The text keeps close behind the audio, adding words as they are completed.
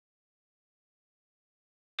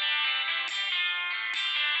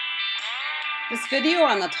This video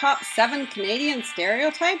on the top 7 Canadian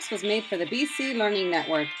stereotypes was made for the BC Learning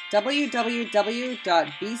Network,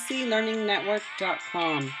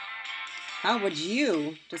 www.bclearningnetwork.com. How would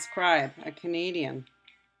you describe a Canadian?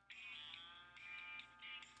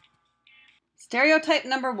 Stereotype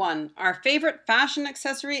number 1. Our favorite fashion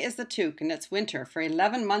accessory is the toque, and it's winter for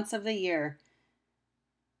 11 months of the year.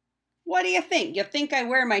 What do you think? You think I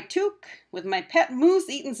wear my toque with my pet moose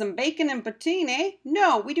eating some bacon and poutine, eh?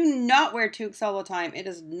 No, we do not wear toques all the time. It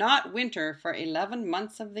is not winter for 11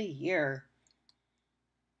 months of the year.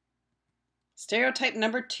 Stereotype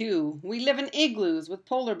number 2. We live in igloos with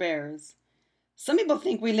polar bears. Some people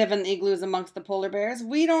think we live in igloos amongst the polar bears.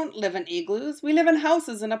 We don't live in igloos. We live in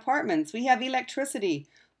houses and apartments. We have electricity.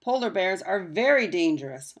 Polar bears are very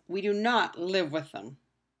dangerous. We do not live with them.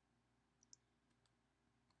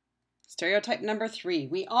 Stereotype number 3.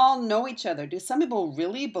 We all know each other. Do some people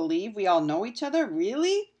really believe we all know each other?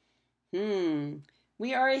 Really?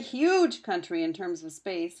 We are a huge country in terms of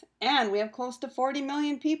space, and we have close to 40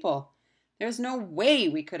 million people. There's no way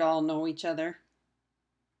we could all know each other.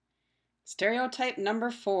 Stereotype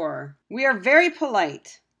number 4. We are very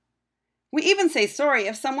polite. We even say sorry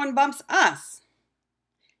if someone bumps us.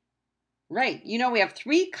 Right, you know we have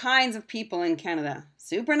 3 kinds of people in Canada.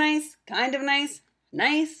 Super nice, kind of nice,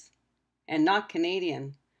 nice, and not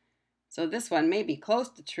Canadian. So this one may be close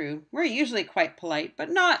to true. We're usually quite polite, but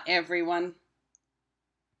not everyone.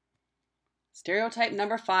 Stereotype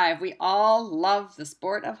number 5. We all love the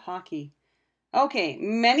sport of hockey. Okay,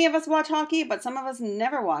 many of us watch hockey, but some of us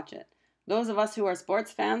never watch it. Those of us who are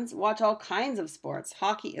sports fans watch all kinds of sports.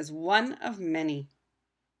 Hockey is one of many.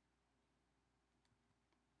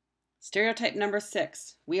 Stereotype number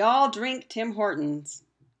 6. We all drink Tim Hortons.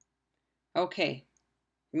 Okay,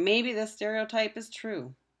 maybe this stereotype is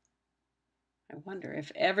true. I wonder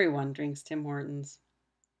if everyone drinks Tim Hortons.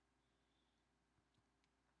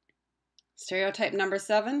 Stereotype number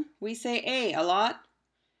 7. We say a lot.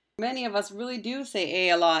 Many of us really do say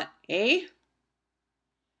a lot. Eh?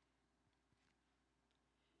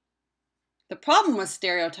 The problem with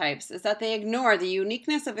stereotypes is that they ignore the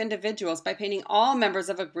uniqueness of individuals by painting all members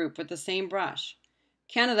of a group with the same brush.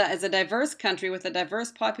 Canada is a diverse country with a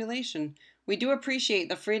diverse population. We do appreciate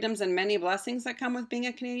the freedoms and many blessings that come with being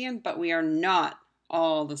a Canadian, but we are not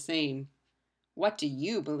all the same. What do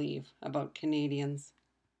you believe about Canadians?